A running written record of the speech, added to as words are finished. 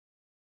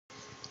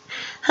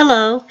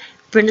Hello,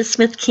 Brenda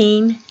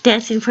Smith-Keene,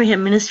 Dancing for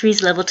Him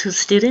Ministries Level 2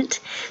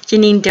 student.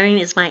 Jeanine Durning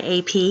is my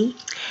AP.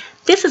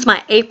 This is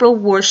my April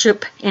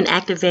worship and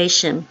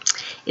activation.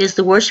 It is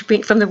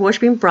from the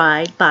Worshiping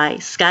Bride by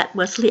Scott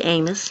Wesley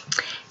Amos.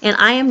 And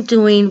I am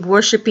doing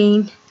worship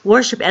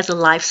as a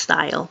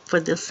lifestyle for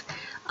this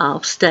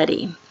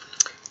study.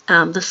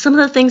 Some of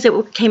the things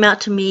that came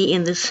out to me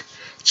in this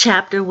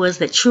chapter was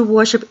that true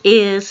worship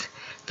is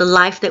the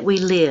life that we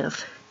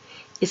live.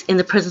 It's in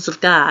the presence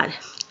of God,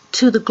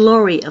 to the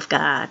glory of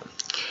God.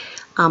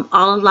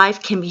 All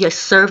life can be a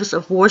service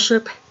of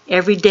worship.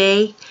 Every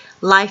day,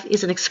 life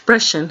is an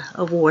expression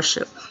of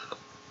worship.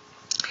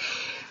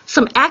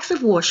 Some acts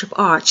of worship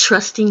are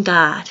trusting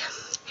God,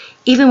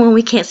 even when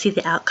we can't see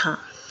the outcome.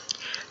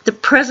 The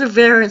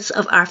perseverance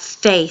of our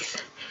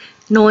faith,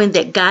 knowing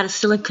that God is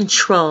still in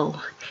control,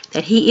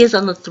 that He is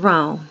on the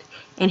throne,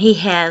 and He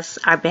has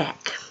our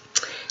back.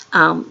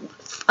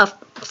 A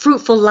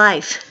fruitful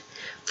life.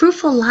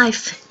 Fruitful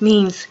life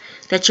means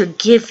that you're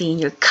giving,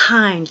 you're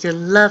kind, you're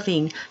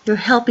loving, you're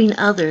helping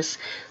others.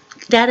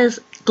 That is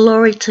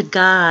glory to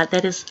God.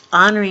 That is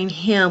honoring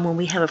Him when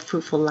we have a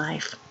fruitful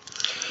life.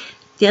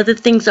 The other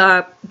things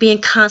are being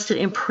constant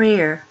in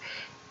prayer,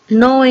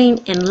 knowing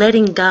and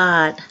letting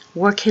God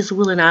work His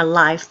will in our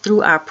life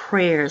through our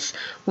prayers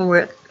when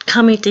we're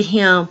coming to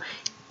Him,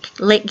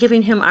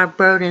 giving Him our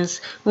burdens,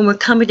 when we're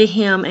coming to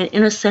Him and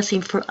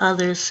intercessing for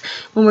others,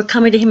 when we're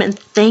coming to Him and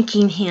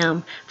thanking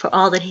Him for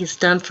all that He's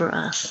done for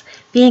us,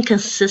 being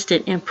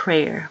consistent in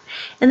prayer.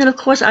 And then of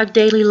course our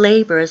daily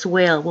labor as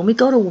well. When we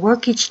go to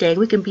work each day,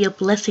 we can be a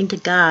blessing to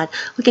God.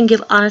 We can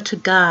give honor to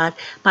God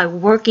by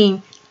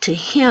working to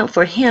Him,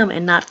 for Him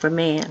and not for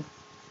man.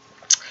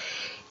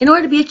 In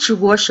order to be a true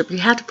worshiper, you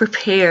have to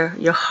prepare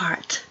your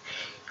heart.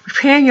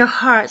 Preparing your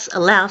hearts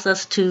allows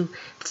us to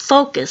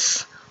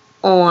focus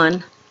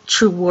on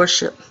true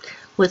worship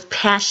with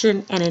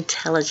passion and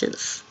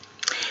intelligence.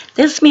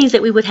 This means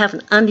that we would have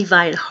an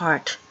undivided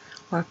heart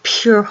or a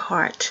pure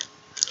heart.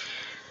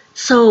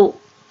 So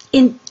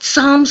in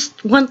Psalm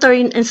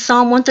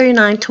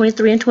 139,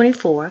 23 and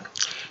 24,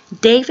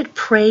 David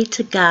prayed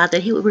to God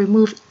that He would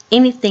remove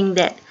anything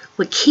that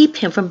would keep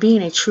him from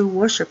being a true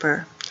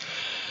worshiper.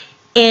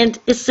 And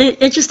it's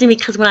interesting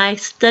because when I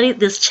studied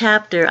this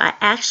chapter, I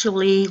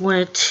actually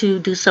wanted to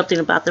do something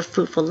about the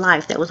fruitful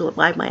life. That was what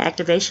my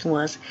activation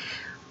was.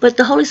 But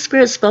the Holy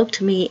Spirit spoke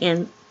to me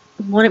and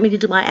wanted me to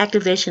do my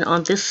activation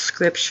on this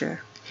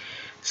scripture.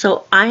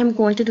 So I am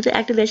going to do the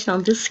activation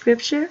on this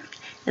scripture,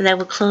 and that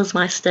will close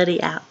my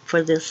study out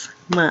for this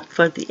month,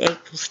 for the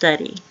April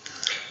study.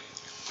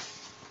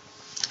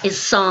 It's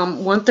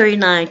Psalm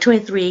 139,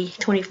 23,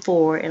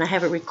 24, and I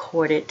have it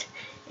recorded,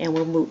 and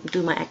we'll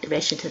do my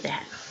activation to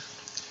that.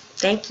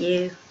 Thank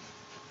you.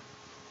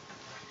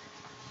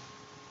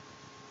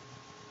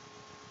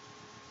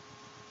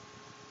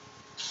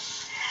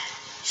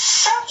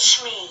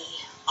 Search me,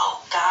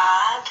 O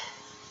God,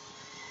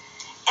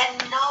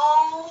 and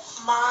know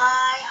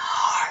my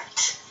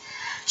heart.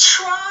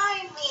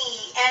 Try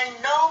me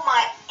and know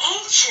my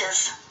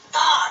anxious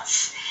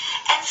thoughts,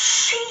 and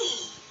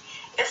see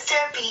if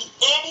there be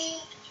any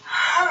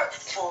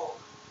hurtful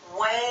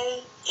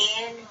way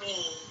in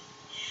me,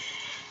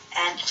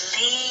 and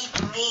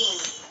lead me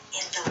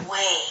in the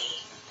way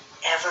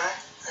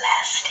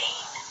everlasting.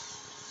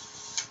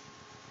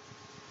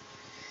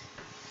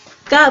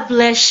 God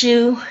bless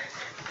you.